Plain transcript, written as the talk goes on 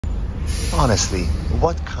Honestly,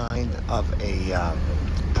 what kind of a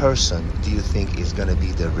person do you think is going to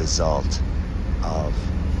be the result of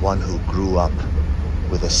one who grew up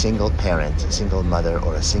with a single parent, a single mother,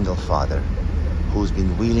 or a single father, who's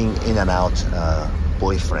been wheeling in and out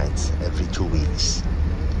boyfriends every 2 weeks,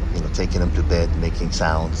 taking them to bed, making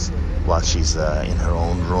sounds while she's in her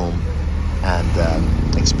own room,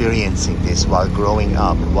 and experiencing this while growing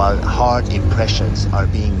up, while hard impressions are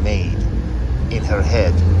being made in her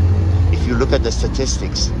head. If you look at the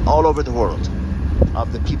statistics all over the world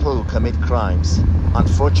of the people who commit crimes,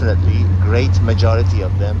 unfortunately, great majority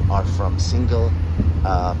of them are from single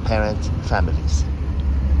parent families.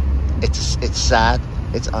 It's sad,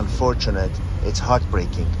 it's unfortunate, it's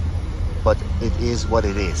heartbreaking, but it is what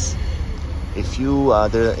it is. If you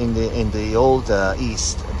in the old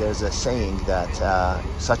East, there's a saying that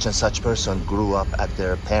such and such person grew up at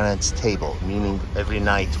their parents' table, meaning every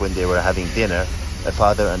night when they were having dinner, a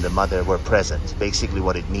father and a mother were present. Basically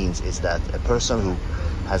what it means is that a person who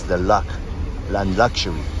has the luck and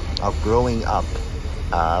luxury of growing up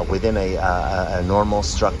within a normal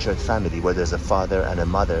structured family where there's a father and a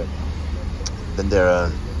mother, then there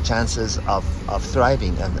are chances of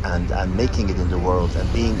thriving and making it in the world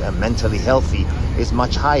and being mentally healthy is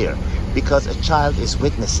much higher, because a child is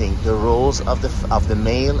witnessing the roles of the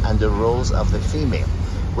male and the roles of the female.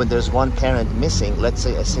 When there's one parent missing, let's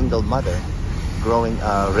say a single mother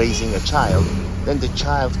raising a child, then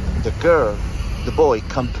the girl, the boy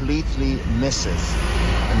completely misses,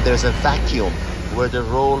 and there's a vacuum where the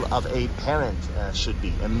role of a parent should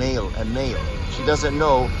be a male. She doesn't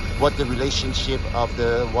know what the relationship of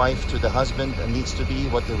the wife to the husband needs to be,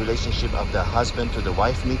 what the relationship of the husband to the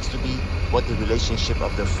wife needs to be, what the relationship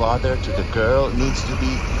of the father to the girl needs to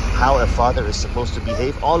be, how a father is supposed to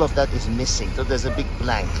behave. All of that is missing, so there's a big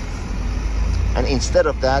blank. And instead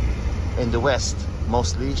of that, in the West,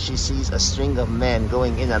 mostly, she sees a string of men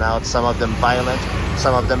going in and out, some of them violent,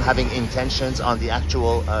 some of them having intentions on the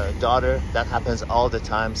actual daughter. That happens all the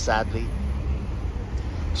time, sadly.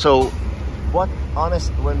 So,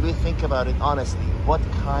 when we think about it honestly, what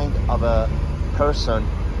kind of a person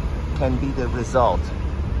can be the result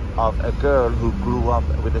of a girl who grew up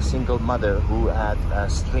with a single mother who had a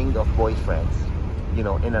string of boyfriends,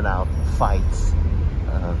 in and out, fights,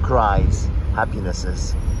 cries,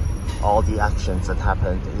 happinesses, all the actions that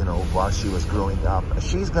happened, while she was growing up.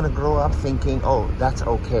 She's gonna grow up thinking, oh, that's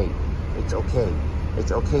okay. It's okay.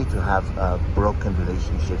 It's okay to have broken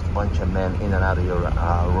relationships, bunch of men in and out of your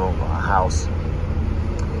house,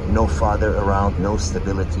 no father around, no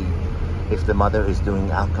stability. If the mother is doing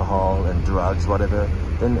alcohol and drugs, whatever,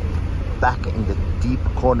 then back in the deep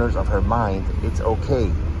corners of her mind, it's okay.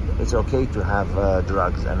 It's okay to have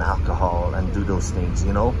drugs and alcohol and do those things,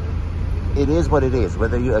 It is what it is.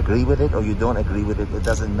 Whether you agree with it or you don't agree with it, it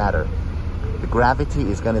doesn't matter. The gravity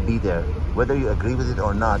is going to be there. Whether you agree with it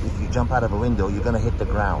or not, if you jump out of a window, you're going to hit the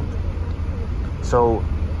ground. So,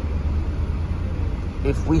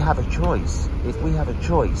 if we have a choice,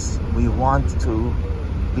 we want to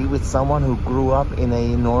be with someone who grew up in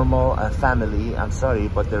a normal family. I'm sorry,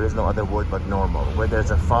 but there is no other word but normal, where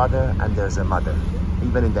there's a father and there's a mother.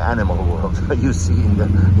 Even in the animal world, you see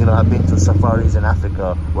I've been to safaris in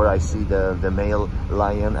Africa where I see the male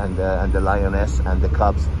lion and the lioness and the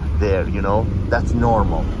cubs there, that's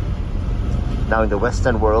normal. Now in the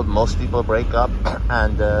Western world, most people break up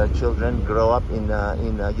and children grow up in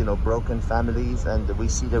broken families, and we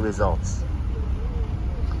see the results.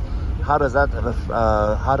 How does that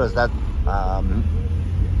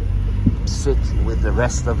sit with the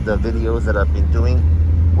rest of the videos that I've been doing?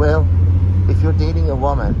 Well, if you're dating a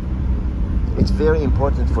woman, it's very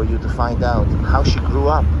important for you to find out how she grew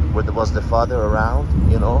up. Was the father around,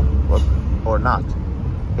 or not?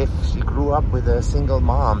 If she grew up with a single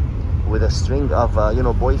mom, with a string of,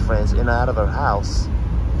 boyfriends in and out of her house,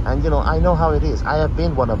 and, I know how it is. I have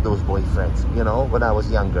been one of those boyfriends, when I was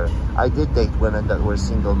younger. I did date women that were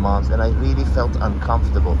single moms, and I really felt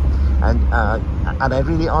uncomfortable. And I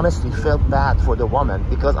really honestly felt bad for the woman,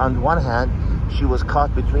 because on one hand, she was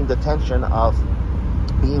caught between the tension of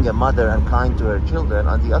being a mother and kind to her children.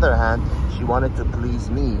 On the other hand, she wanted to please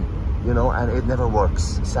me, and it never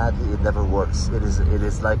works. Sadly, it never works. It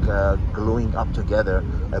is like gluing up together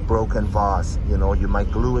a broken vase. You might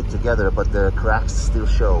glue it together, but the cracks still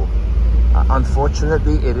show.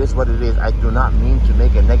 Unfortunately, it is what it is. I do not mean to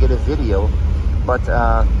make a negative video, but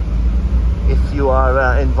if you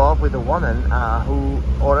are involved with a woman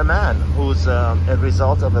or a man who's a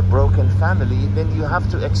result of a broken family, then you have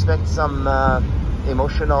to expect some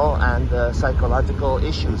emotional and psychological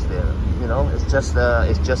issues there. It's just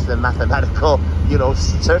a mathematical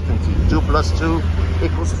certainty. 2 + 2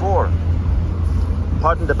 = 4.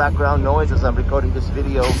 Pardon the background noise as I'm recording this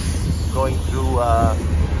video going through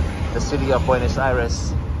the city of Buenos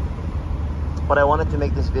Aires. But I wanted to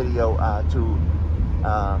make this video to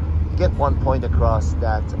get one point across,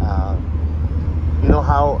 that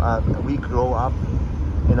how we grow up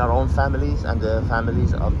in our own families and the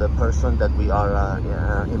families of the person that we are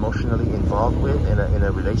emotionally involved with in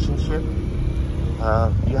a relationship.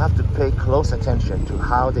 You have to pay close attention to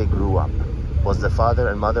how they grew up. Was the father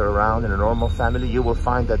and mother around in a normal family? You will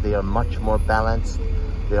find that they are much more balanced.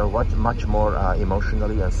 They are much more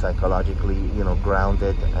emotionally and psychologically,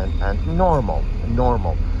 grounded and normal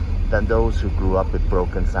than those who grew up with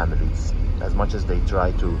broken families. As much as they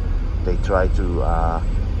try to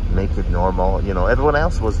make it normal. Everyone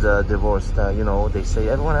else was divorced. They say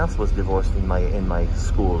everyone else was divorced in my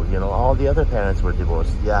school. All the other parents were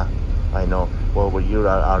divorced. Yeah, I know. Well, when you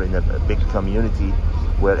are in a big community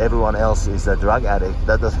where everyone else is a drug addict,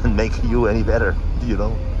 that doesn't make you any better.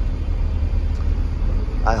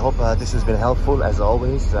 I hope this has been helpful. As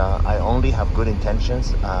always, I only have good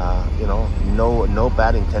intentions. No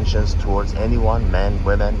bad intentions towards anyone, man,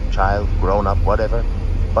 women, child, grown up, whatever.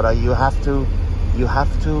 But you have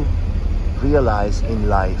to realize in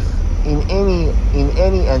life, in any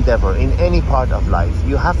endeavor, in any part of life,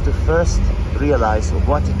 you have to first realize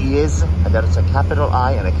what is, and that it's a capital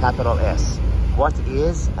I and a capital S. What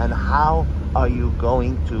is, and how are you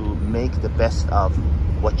going to make the best of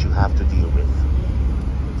what you have to deal with.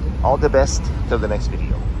 All the best till the next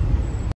video.